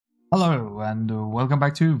Hello and welcome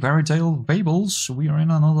back to Fairytale Fables. We are in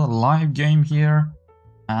another live game here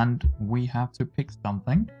and we have to pick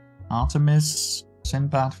something. Artemis,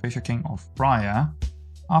 Sinbad, Fisher King or Freya.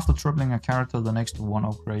 After tripling a character, the next one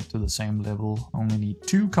upgrade to the same level. Only need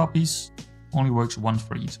 2 copies. Only works once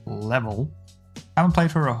for each level. Haven't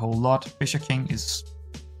played her a whole lot. Fisher King he's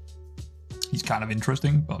kind of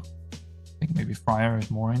interesting, but I think maybe Freya is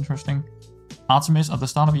more interesting. Artemis, at the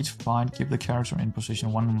start of each fight, give the character in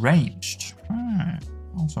position 1 ranged.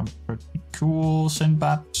 Also pretty cool.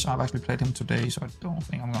 Sinbad, I've actually played him today, so I don't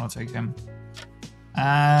think I'm gonna take him.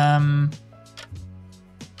 I'm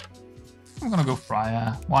gonna go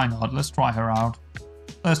Freya. Why not? Let's try her out.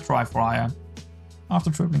 Let's try Freya. After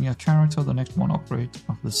tripling a character, the next one upgrade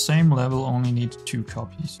of the same level only needs 2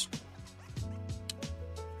 copies.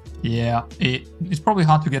 Yeah, it's probably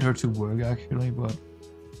hard to get her to work actually, but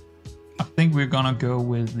I think we're gonna go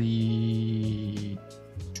with the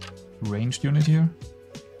ranged unit here.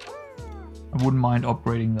 I wouldn't mind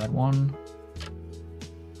upgrading that one.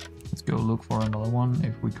 Let's go look for another one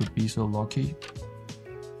if we could be so lucky.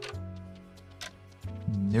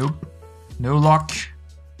 Nope. No luck.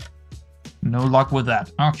 No luck with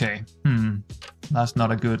that. Okay. That's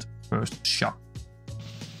not a good first shot.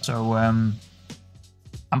 So, I'm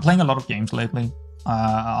playing a lot of games lately.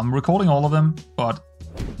 I'm recording all of them, but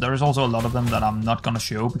there is also a lot of them that I'm not gonna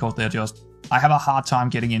show because they're just... I have a hard time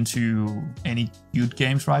getting into any cute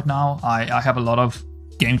games right now. I have a lot of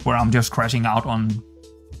games where I'm just crashing out on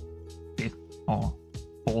 5th or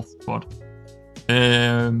 4th, but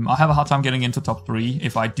I have a hard time getting into top 3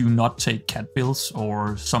 if I do not take cat builds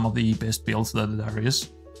or some of the best builds that there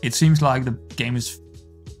is. It seems like the game is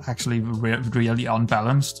actually really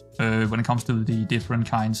unbalanced when it comes to the different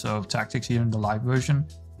kinds of tactics here in the live version.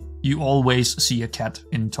 You always see a cat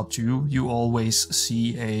in top 2. You always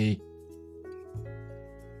see a...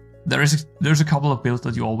 There's a couple of builds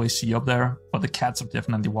that you always see up there, but the cats are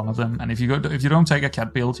definitely one of them. And if you don't take a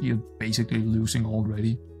cat build, you're basically losing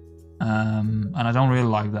already. And I don't really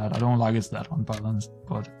like that. I don't like it's that unbalanced,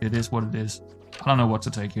 but it is what it is. I don't know what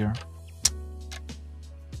to take here.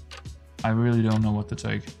 I really don't know what to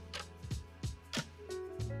take.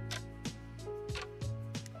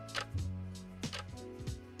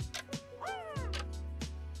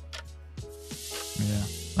 Yeah,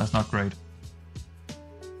 that's not great.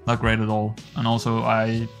 Not great at all. And also,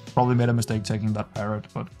 I probably made a mistake taking that parrot,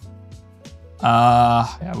 but...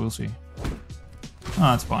 yeah, we'll see. Oh,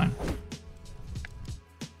 that's fine.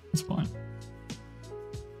 It's fine.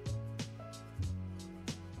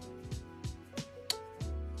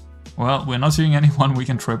 Well, we're not seeing anyone we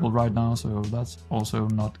can triple right now, so that's also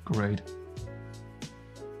not great.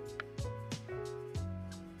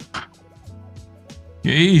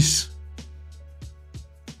 Jeez!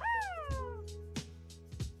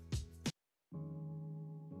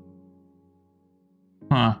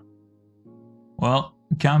 Huh. Well,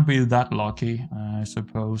 can't be that lucky, I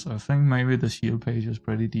suppose. I think maybe the shield page is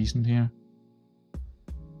pretty decent here.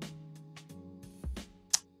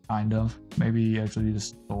 Kind of. Maybe actually the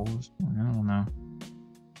stalls. I don't know. I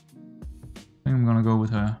think I'm gonna go with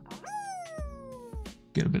her.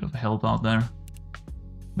 Get a bit of help out there.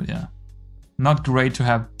 But yeah. Not great to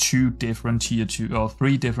have 2 different tier 2 or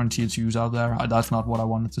 3 different tier 2s out there. That's not what I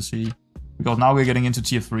wanted to see. Because now we're getting into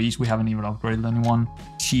tier 3s, we haven't even upgraded anyone.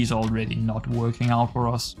 She's already not working out for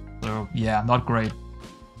us. So yeah, not great.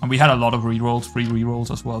 And we had a lot of rerolls, free rerolls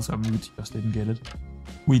as well, so we just didn't get it.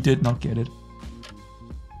 We did not get it.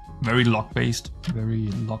 Very luck-based. Very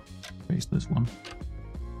luck-based, this one.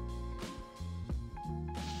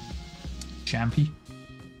 Champy.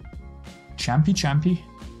 Champy?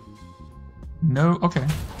 No, okay.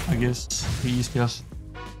 I guess he's just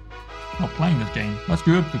not playing this game. That's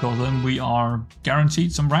good, because then we are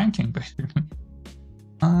guaranteed some ranking, basically.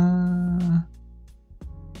 I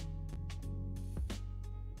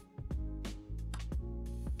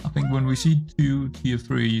think when we see 2 tier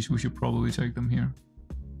 3s, we should probably take them here.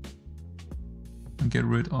 And get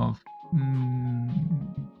rid of...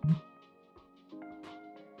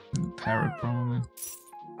 the parrot, probably.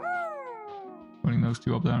 Putting those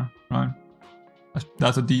 2 up there, right?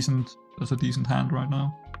 That's a decent hand right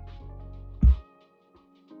now.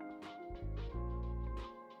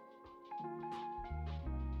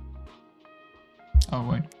 Oh,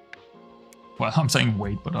 wait. Well, I'm saying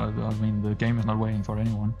wait, but I mean, the game is not waiting for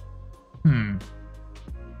anyone.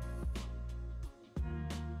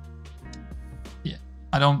 Yeah,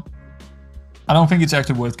 I don't think it's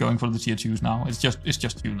actually worth going for the tier 2s now. It's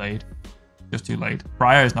just too late. Just too late.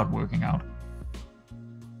 Freya is not working out.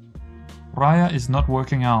 Freya is not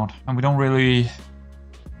working out, and we don't really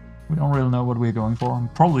We don't really know what we're going for.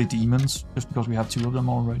 Probably demons, just because we have 2 of them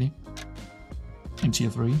already in tier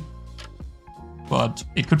 3. But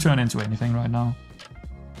it could turn into anything right now.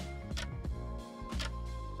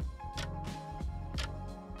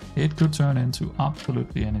 It could turn into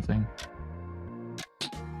absolutely anything.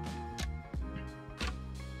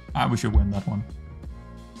 We should win that one.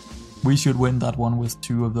 We should win that one with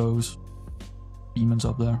 2 of those demons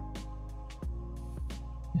up there.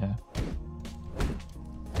 Yeah.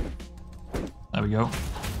 There we go.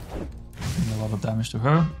 Doing a lot of damage to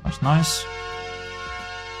her. That's nice.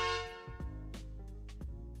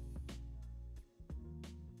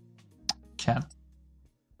 Cat.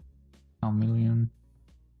 A million.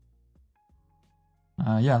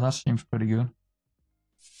 Yeah, that seems pretty good.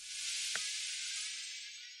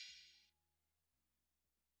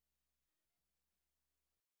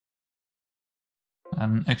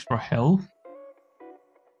 And extra health.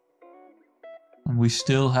 And we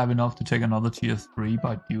still have enough to take another tier 3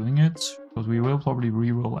 by doing it. Because we will probably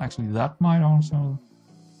reroll. Actually, that might also...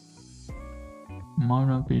 might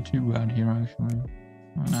not be too bad here, actually.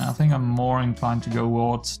 And I think I'm more inclined to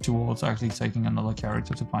go towards actually taking another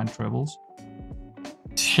character to find trebles.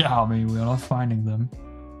 Yeah, I mean, we are not finding them.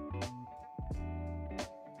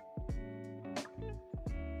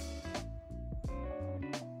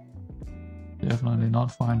 Definitely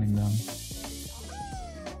not finding them.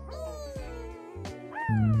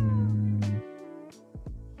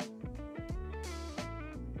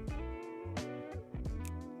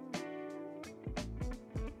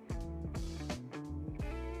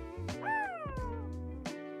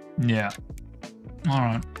 Yeah.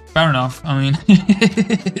 Alright. Fair enough. I mean,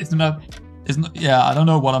 it's not, yeah, I don't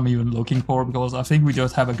know what I'm even looking for, because I think we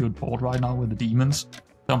just have a good board right now with the demons.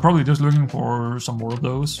 So I'm probably just looking for some more of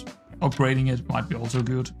those. Upgrading it might be also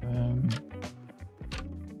good.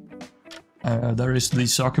 There is the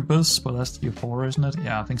succubus, but that's tier 4, isn't it?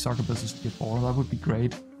 Yeah, I think succubus is tier 4. That would be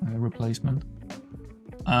great. Replacement.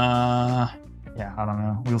 Yeah, I don't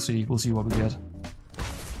know. We'll see. We'll see what we get.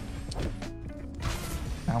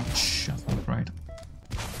 Ouch, that's not great.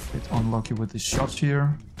 Bit unlucky with these shots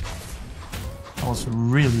here. Also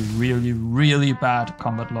really bad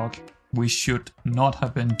combat luck. We should not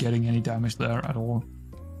have been getting any damage there at all.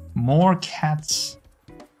 More cats.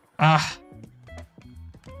 Ah.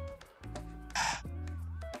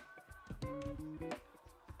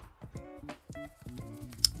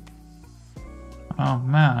 Oh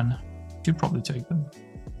man, should probably take them.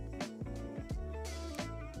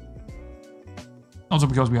 Also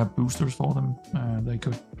because we have boosters for them, they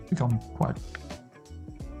could become quite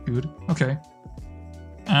good. Okay.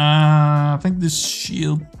 I think this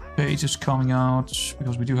shield page is coming out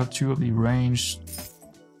because we do have 2 of the ranged.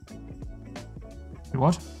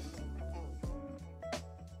 What?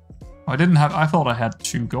 I didn't have. I thought I had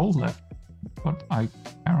 2 gold left, but I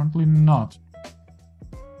apparently not.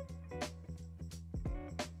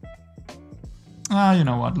 You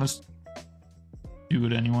know what? Let's do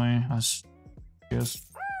it anyway. I guess.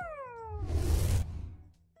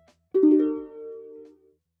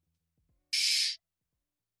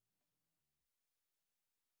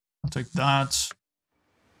 I'll take that.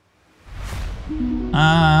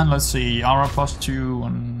 And let's see. Aura +2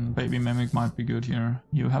 and Baby Mimic might be good here.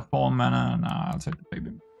 You have 4 mana. Nah, I'll take the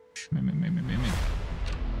Baby Mimic.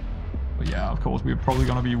 But yeah, of course, we're probably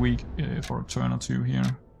gonna be weak for a turn or 2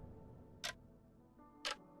 here.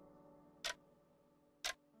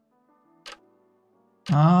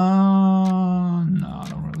 No, I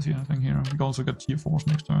don't really see anything here. We can also get tier 4s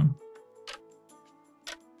next turn.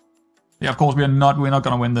 Yeah, of course we're not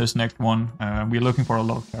gonna win this next one. We're looking for a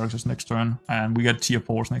lot of characters next turn, and we get tier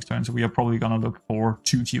 4s next turn, so we are probably gonna look for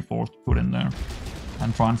 2 tier 4s to put in there,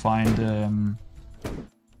 and try and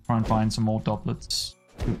find some more doublets.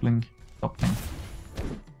 Doubling.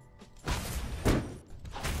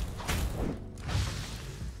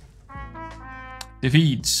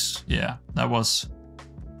 Defeats. Yeah, that was.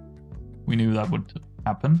 We knew that would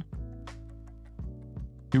happen.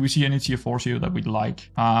 Do we see any tier 4s here that we'd like?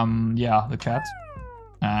 Yeah, the cat.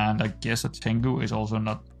 And I guess a Tengu is also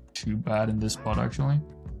not too bad in this spot, actually.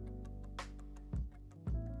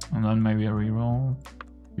 And then maybe a reroll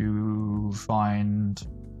to find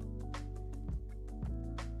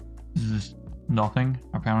nothing,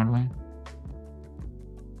 apparently.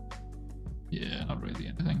 Yeah, not really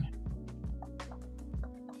anything.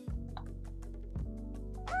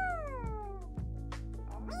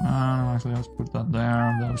 Actually, let's put that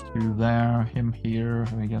there, those 2 there, him here,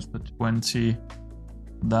 so he gets the 20.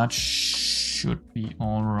 That should be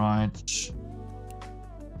alright.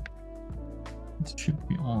 It should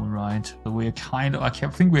be all right. So we're kind of, I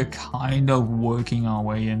think we're kind of working our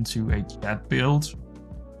way into a cat build.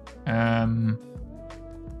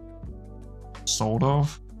 Sort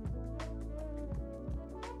of.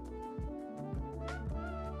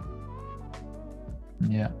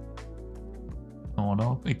 Yeah. Sort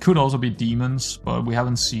of. It could also be demons, but we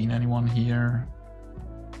haven't seen anyone here.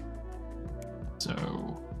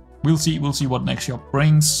 So we'll see what next shop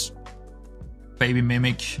brings. Baby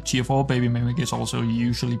Mimic, tier 4 Baby Mimic is also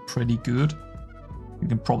usually pretty good. You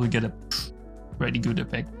can probably get a pretty good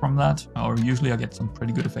effect from that. Or usually I get some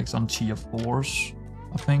pretty good effects on tier 4s,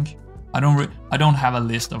 I think. I don't have a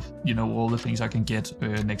list of, you know, all the things I can get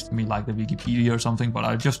next to me, like the Wikipedia or something, but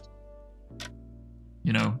I just,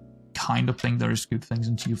 you know, kind of think there is good things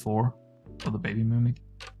in tier 4 for the Baby Mimic.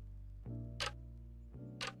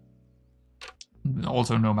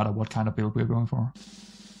 Also, no matter what kind of build we're going for.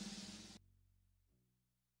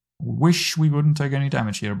 Wish we wouldn't take any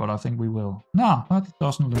damage here, but I think we will. No, that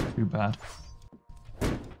doesn't look too bad.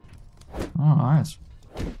 Alright.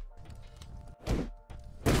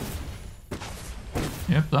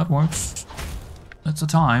 Yep, that works. It's a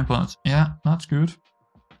tie, but yeah, that's good.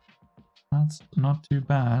 That's not too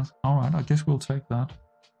bad. Alright, I guess we'll take that.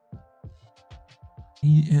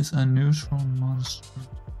 He is a neutral monster.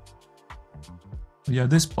 Yeah,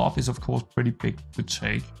 this buff is of course pretty big to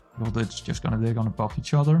take. Because they're gonna buff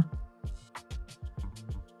each other.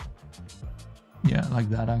 Yeah, like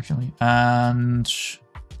that actually. And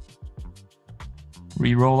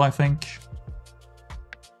reroll, I think.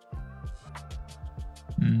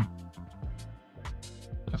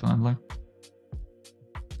 Definitely.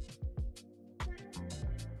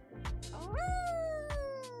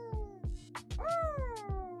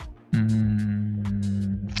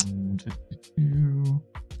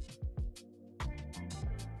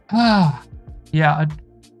 Yeah,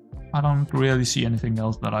 I don't really see anything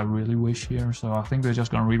else that I really wish here, so I think we're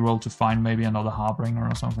just gonna reroll to find maybe another Harbinger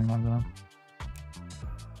or something like that.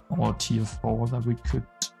 Or tier 4 that we could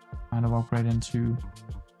kind of upgrade into.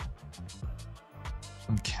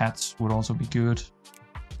 Some cats would also be good.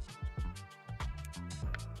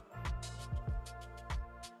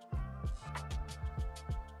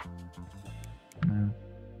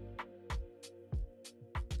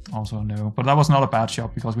 Also no, but that was not a bad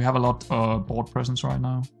shop because we have a lot board presence right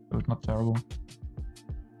now, so it's not terrible.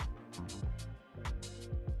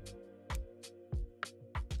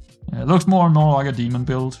 Yeah, it looks more and more like a demon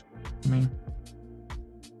build to me.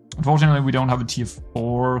 Unfortunately, we don't have a tier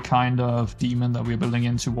 4 kind of demon that we're building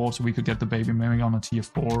in towards, so we could get the Baby Mimic on a tier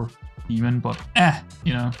 4 demon, but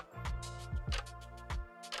you know.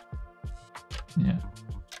 Yeah.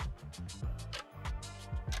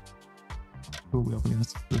 We're up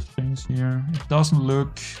against the things here. It doesn't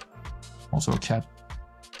look... Also a cat.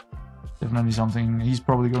 Definitely something... He's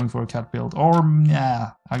probably going for a cat build. Or,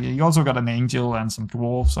 yeah. Okay, he also got an angel and some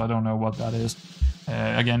dwarfs. I don't know what that is.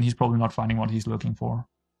 Again, he's probably not finding what he's looking for.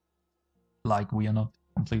 Like we are not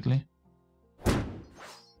completely.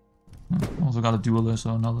 Also got a duelist,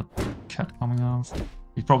 so another cat coming out.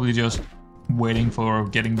 He's probably just waiting for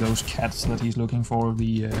getting those cats that he's looking for.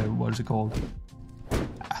 The, what is it called?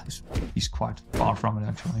 He's quite far from it,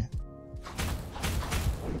 actually.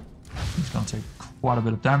 He's gonna take quite a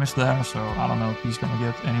bit of damage there, so I don't know if he's gonna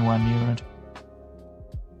get anywhere near it.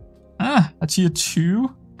 A tier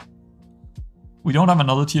 2? We don't have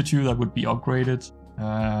another tier 2 that would be upgraded.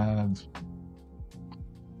 And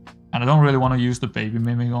I don't really want to use the Baby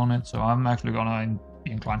Mimic on it, so I'm actually gonna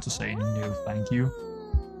be inclined to say no thank you.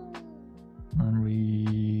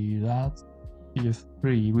 And that. Tier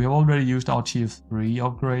 3. We have already used our tier 3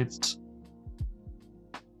 upgrades.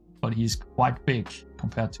 But he's quite big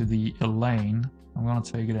compared to the Elaine. I'm gonna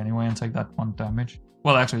take it anyway and take that 1 damage.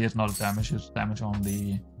 Well, actually, it's not a damage, it's damage on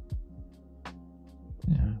the...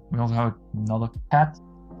 Yeah. We also have another cat.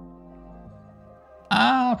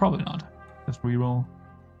 Probably not. Just reroll.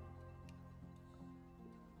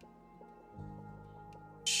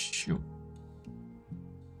 Sure.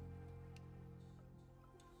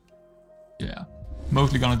 Yeah,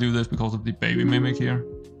 mostly gonna do this because of the Baby Mimic here.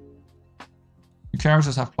 Your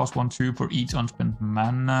characters have +1/+2 for each unspent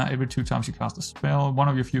mana. Every 2 times you cast a spell, one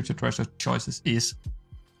of your future treasure choices is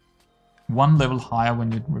 1 level higher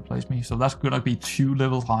when you replace me. So that's gonna be 2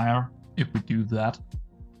 levels higher if we do that.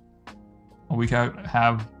 Or we can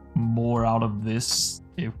have more out of this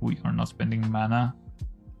if we are not spending mana.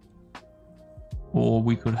 Or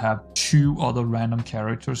we could have 2 other random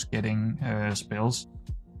characters getting spells.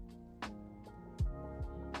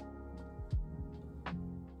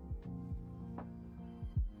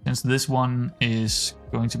 Since this one is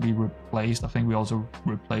going to be replaced, I think we also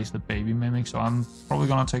replace the baby mimic, so I'm probably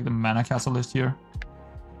gonna take the mana catalyst here.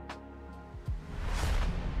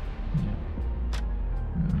 Yeah.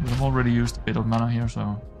 We've already used a bit of mana here,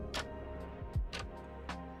 so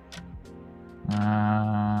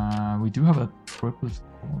we do have a triplet.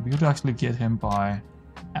 We could actually get him by...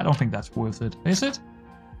 I don't think that's worth it. Is it?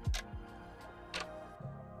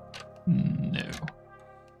 No.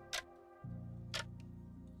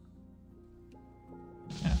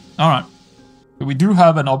 Yeah. Alright. We do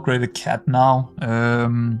have an upgraded cat now,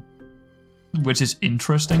 which is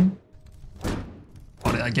interesting.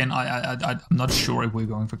 But again, I'm not sure if we're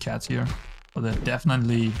going for cats here. But they're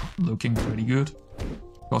definitely looking pretty good.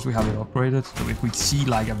 Because we have it upgraded. So if we see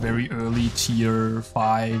like a very early tier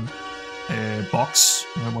 5 box,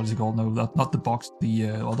 what is it called? No, not the box,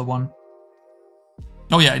 the other one.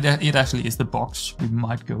 Oh yeah, it actually is the box. We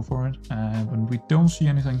might go for it. When we don't see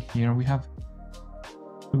anything here, we have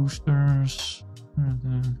boosters.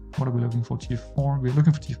 What are we looking for? Tier 4? We're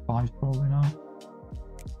looking for tier 5 probably now.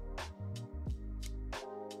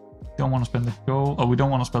 Don't want to spend the gold. Oh, we don't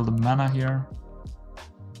want to spend the mana here.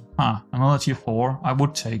 Huh, another tier 4. I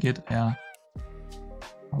would take it, yeah.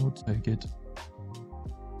 I would take it.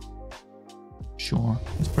 Sure,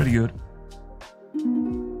 it's pretty good.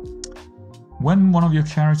 When one of your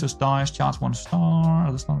characters dies, charge 1 star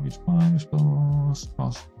at the start of each fight. Spells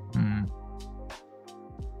cost.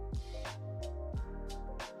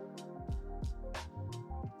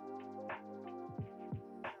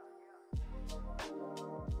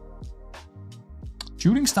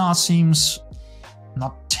 Shooting star seems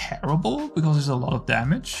not terrible because it's a lot of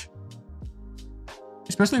damage.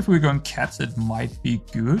 Especially if we're going cats, it might be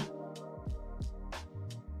good.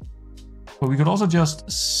 But we could also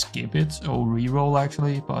just skip it or reroll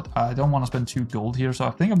actually, but I don't want to spend 2 gold here, so I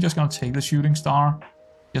think I'm just going to take the shooting star.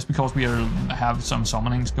 Just because we have some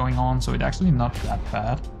summonings going on, so it's actually not that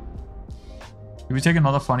bad. If we take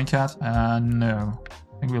another funny cat? No.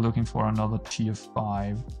 I think we're looking for another tier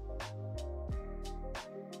 5.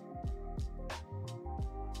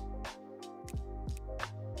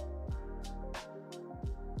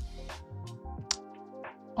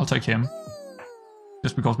 I'll take him.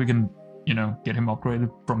 Just because we can, you know, get him upgraded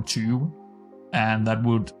from 2. And that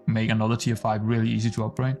would make another tier 5 really easy to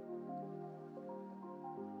upgrade.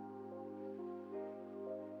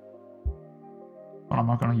 But I'm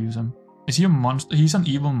not gonna use him. Is he a monster? He's an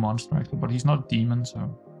evil monster actually, but he's not a demon,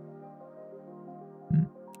 so...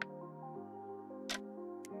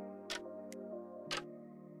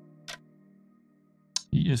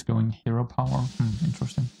 He is going hero power.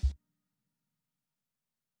 Interesting.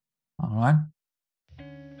 Alright.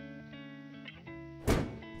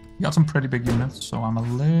 Got some pretty big units, so I'm a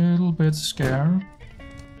little bit scared.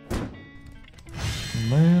 A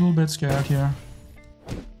little bit scared here.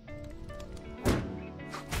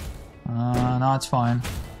 No, it's fine.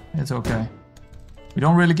 It's okay. We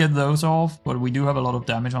don't really get those off, but we do have a lot of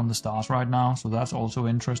damage on the stars right now, so that's also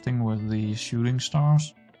interesting with the shooting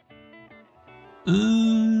stars.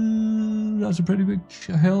 That's a pretty big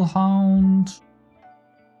hellhound.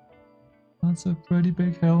 That's a pretty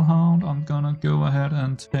big hellhound. I'm gonna go ahead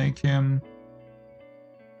and take him.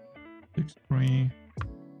 6-3.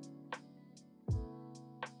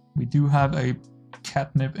 We do have a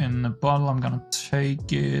catnip in the bottle. I'm gonna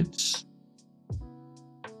take it.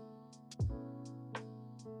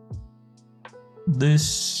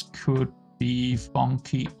 This could be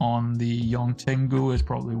funky on the young Tengu. It's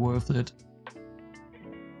probably worth it.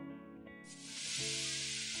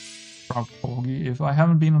 If I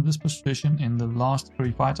haven't been in this position in the last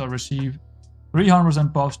 3 fights, I receive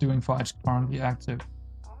 300% buffs during fights currently active.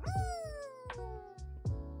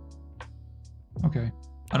 Okay.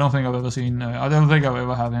 I don't think I've ever seen... I don't think I've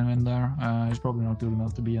ever had him in there. He's probably not good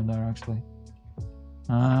enough to be in there, actually.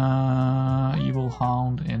 Evil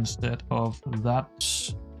Hound instead of that.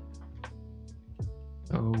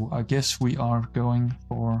 So I guess we are going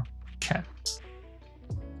for cat.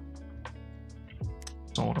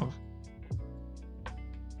 Sort of.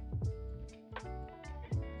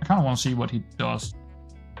 I kind of want to see what he does.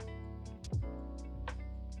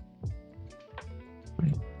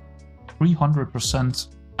 300%.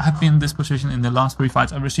 I've been in this position in the last 3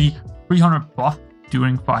 fights. I received 300 buff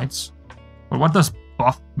during fights. But what does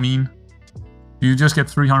buff mean? Do you just get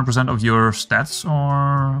 300% of your stats,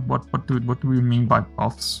 or what do we mean by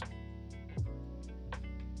buffs?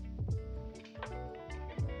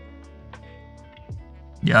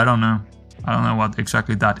 Yeah, I don't know. I don't know what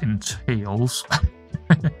exactly that entails.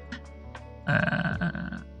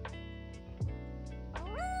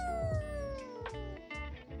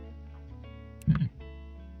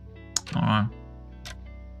 Alright.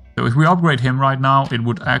 So if we upgrade him right now, it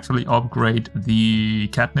would actually upgrade the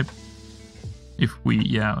catnip. If we,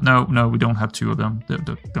 yeah, no, we don't have two of them.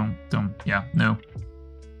 Don't, yeah, no.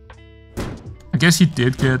 I guess he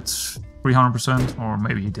did get 300%, or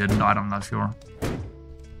maybe he didn't, I'm not sure.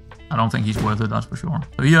 I don't think he's worth it, that's for sure.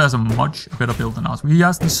 So he has a much better build than us. He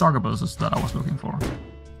has the succubuses that I was looking for.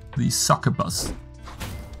 The succubus.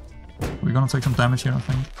 We're gonna take some damage here, I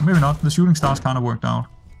think. Maybe not, the shooting stars kind of worked out.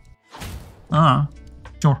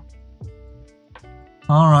 Sure.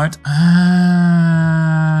 Alright.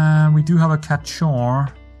 We do have a cat shore.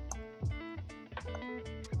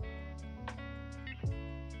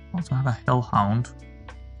 Also have a hellhound.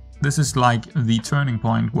 This is like the turning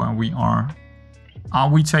point where we are. Are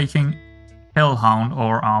we taking hellhound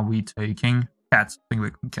or are we taking cats? I think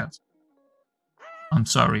we're taking cats. I'm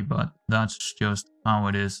sorry, but that's just how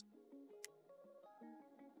it is.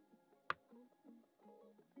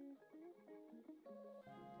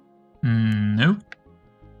 Nope.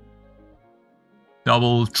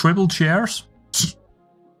 Double, triple chairs?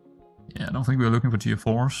 Yeah, I don't think we're looking for tier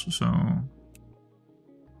 4s, so...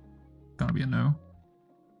 Gonna be a no.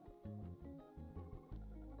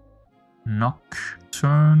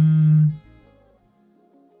 Nocturne...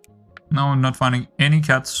 No, I'm not finding any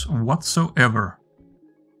cats whatsoever.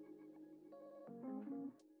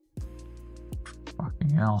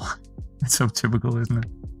 Fucking hell. It's so typical, isn't it?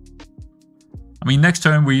 I mean, next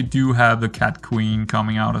turn we do have the cat queen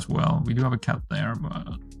coming out as well. We do have a cat there, but...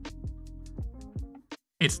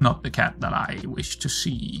 It's not the cat that I wish to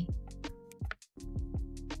see.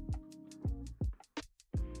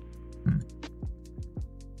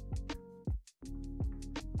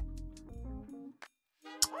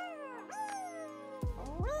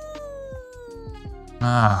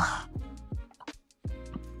 Ah.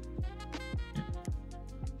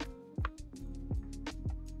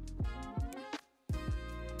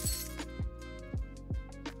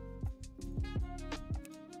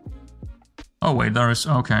 Oh wait, there is...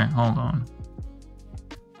 Okay, hold on.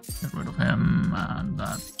 Get rid of him and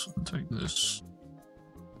that. Take this.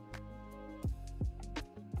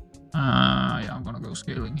 Yeah, I'm gonna go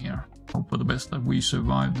scaling here. Hope for the best that we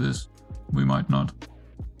survive this. We might not.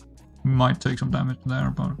 We might take some damage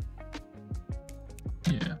there, but...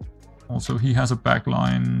 Yeah. Also, he has a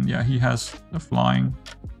backline. Yeah, he has a flying.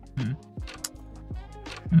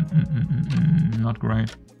 Not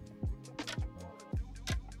great.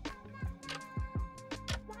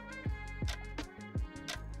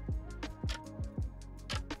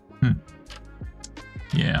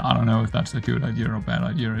 Yeah, I don't know if that's a good idea or a bad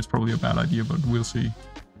idea. It's probably a bad idea, but we'll see.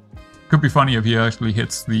 Could be funny if he actually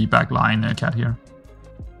hits the backline cat here.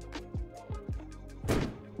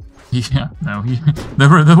 Yeah, no,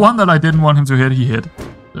 the one that I didn't want him to hit, he hit.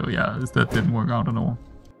 So yeah, that didn't work out at all.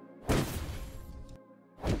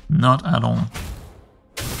 Not at all.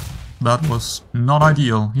 That was not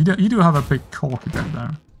ideal. He do have a big corky back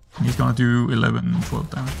there. He's gonna do 11, 12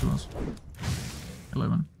 damage to us.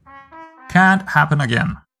 11. Can't happen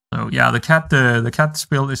again. So yeah, the cat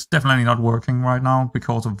build is definitely not working right now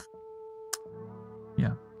because of...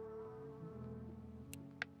 Yeah.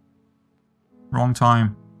 Wrong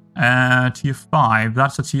time. Tier 5,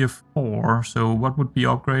 that's a tier 4, so what would be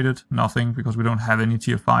upgraded? Nothing, because we don't have any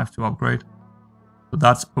tier 5 to upgrade. So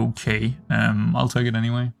that's okay. I'll take it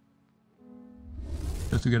anyway.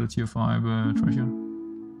 Just to get a tier 5 treasure.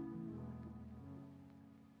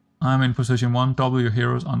 I'm in position 1, double your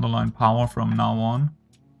hero's underlying power from now on.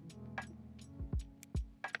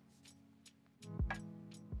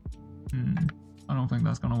 I don't think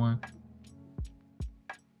that's gonna work.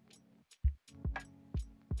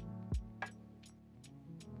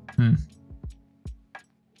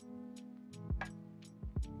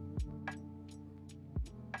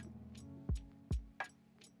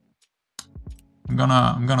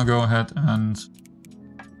 I'm gonna go ahead and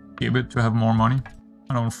give it to have more money.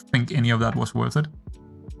 I don't think any of that was worth it.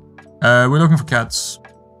 We're looking for cats.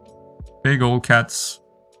 Big old cats.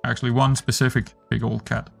 Actually, one specific big old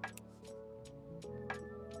cat.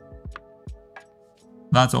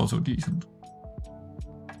 That's also decent.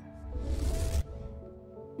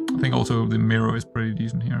 I think also the mirror is pretty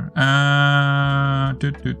decent here.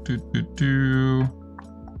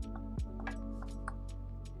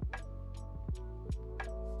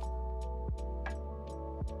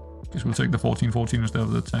 Guess we'll take the 14-14 instead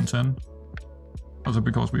of the 10-10. Also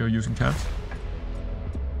because we are using cats.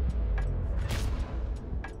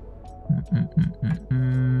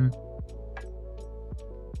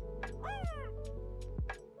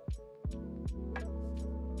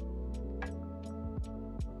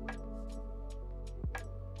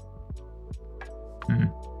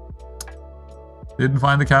 Didn't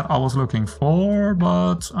find the cat I was looking for,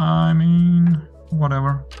 but I mean,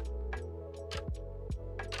 whatever.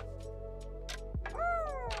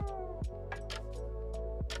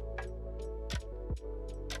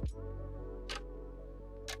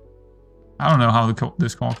 I don't know how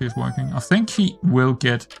this corky is working. I think he will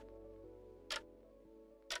get...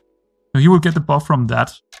 He will get the buff from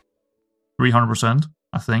that 300%,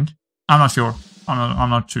 I think. I'm not sure. I'm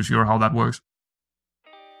not too sure how that works.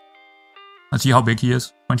 Let's see how big he is.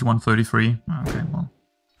 2133. Okay, well.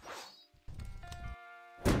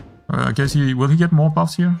 I guess will he get more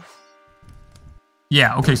buffs here?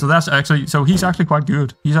 Yeah, okay, so that's actually... So he's actually quite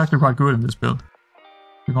good. He's actually quite good in this build.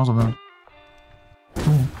 Because of that.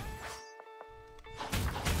 Cool.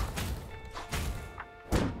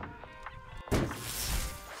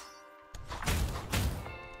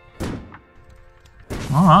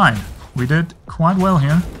 Alright, we did quite well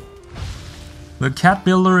here. The cat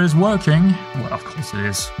builder is working. Well, of course it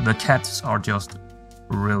is. The cats are just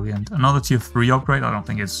brilliant. Another tier 3 upgrade. I don't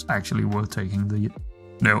think it's actually worth taking the...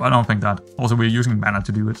 No, I don't think that. Also, we're using mana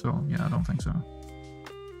to do it, so yeah, I don't think so.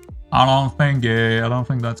 I don't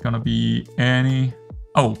think that's gonna be any...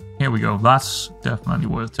 Oh, here we go. That's definitely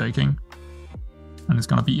worth taking. And it's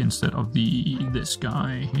gonna be instead of this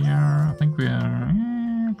guy here. I think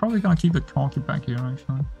we're... probably gonna keep the corky back here,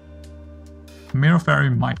 actually. Mirror Fairy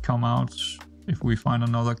might come out if we find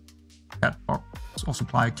another cat box or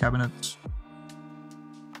supply cabinet.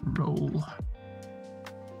 Roll.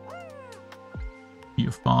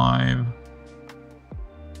 Tier 5.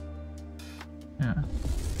 Yeah.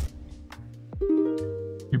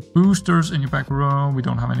 Your boosters in your back row. We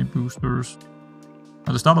don't have any boosters.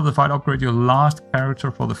 At the start of the fight, upgrade your last character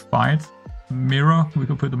for the fight. Mirror. We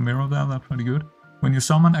could put the mirror there. That's pretty good. When you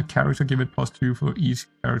summon a character, give it +2 for each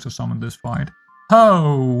character summoned this fight.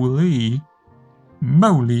 Holy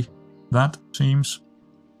moly. That seems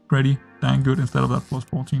pretty dang good instead of that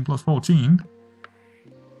 +14.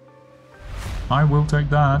 I will take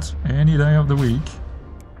that any day of the week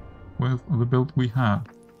with the build we have.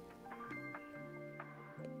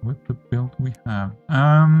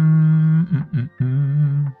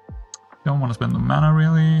 Don't want to spend the mana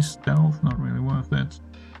really. Stealth, not really worth it.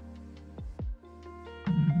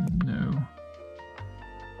 No.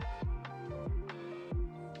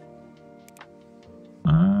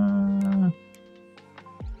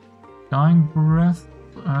 Dying Breath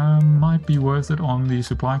might be worth it on the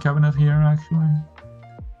supply cabinet here, actually.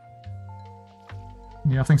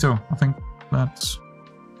 Yeah, I think so. I think that's...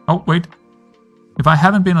 Oh, wait. If I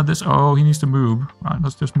haven't been at this... Oh, he needs to move. Right,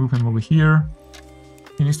 let's just move him over here.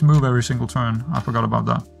 He needs to move every single turn. I forgot about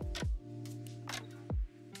that.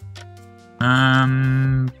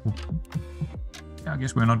 Yeah, I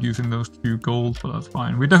guess we're not using those 2 gold, but that's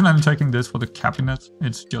fine. We're definitely taking this for the cabinet.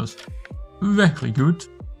 It's just very good.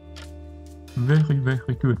 Very,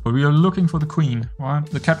 very good. But we are looking for the queen, right?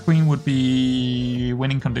 The cat queen would be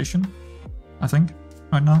winning condition, I think,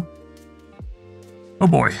 right now. Oh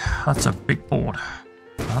boy, that's a big board.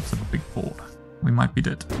 That's a big board. We might be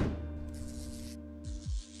dead.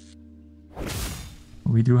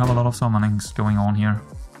 We do have a lot of summonings going on here.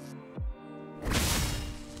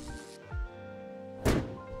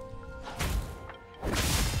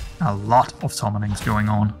 A lot of summonings going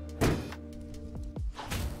on.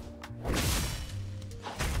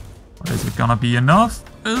 But is it gonna be enough?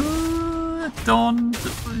 Don't...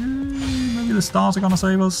 maybe the stars are gonna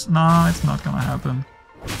save us? Nah, it's not gonna happen.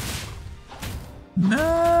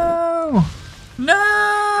 No!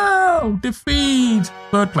 No! Defeat!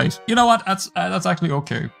 3rd place. You know what? That's actually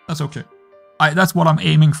okay. That's okay. That's what I'm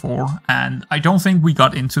aiming for, and I don't think we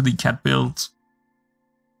got into the cat build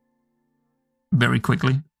very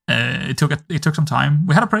quickly. It took some time.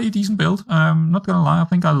 We had a pretty decent build. Not gonna lie, I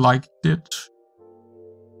think I liked it.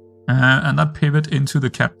 And that pivot into the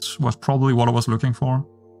cats was probably what I was looking for,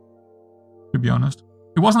 to be honest.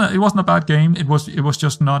 It wasn't a bad game. It was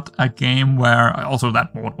just not a game where... Also,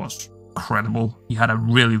 that board was incredible. He had a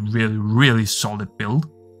really, really, really solid build.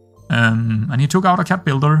 And he took out a cat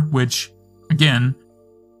builder, which, again,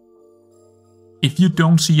 if you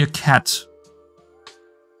don't see a cat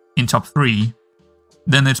in top 3,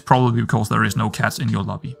 then it's probably because there is no cats in your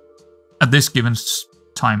lobby. At this given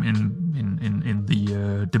time in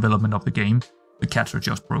the development of the game, the cats are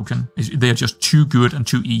just broken. They are just too good and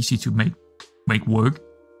too easy to make work.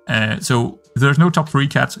 So if there's no top 3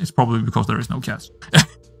 cats, it's probably because there is no cats.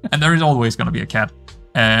 And there is always going to be a cat.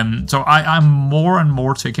 So I'm more and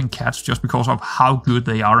more taking cats just because of how good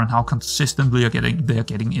they are and how consistently they're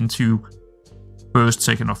getting into 1st,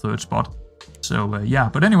 2nd, or 3rd spot. So yeah,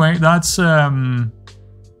 but anyway, that's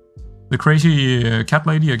the crazy cat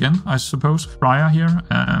lady again, I suppose, Freya here.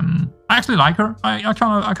 I actually like her. I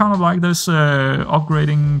kind of like this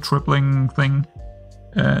upgrading, tripling thing.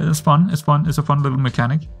 It's fun. It's fun. It's a fun little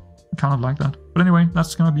mechanic. I kind of like that. But anyway,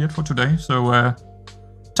 that's gonna be it for today. So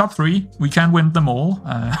top 3, we can't win them all.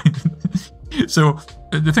 So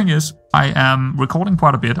the thing is, I am recording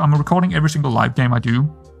quite a bit. I'm recording every single live game I do.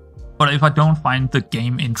 But if I don't find the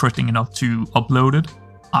game interesting enough to upload it,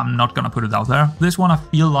 I'm not gonna put it out there. This one I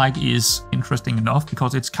feel like is interesting enough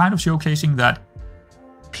because it's kind of showcasing that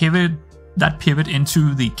pivot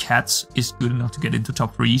into the cats is good enough to get into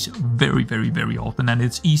top 3s very, very, very often, and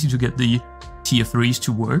it's easy to get the tier 3s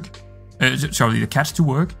to work. Sorry, the cats to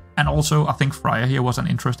work. And also, I think Freya here was an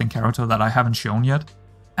interesting character that I haven't shown yet,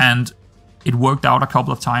 and it worked out a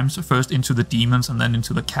couple of times. First into the demons and then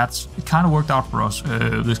into the cats. It kind of worked out for us,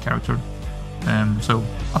 this character. So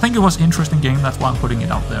I think it was an interesting game, that's why I'm putting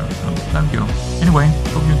it out there. So there we go. Anyway,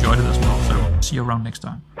 hope you enjoyed it as well, so see you around next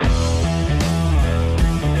time.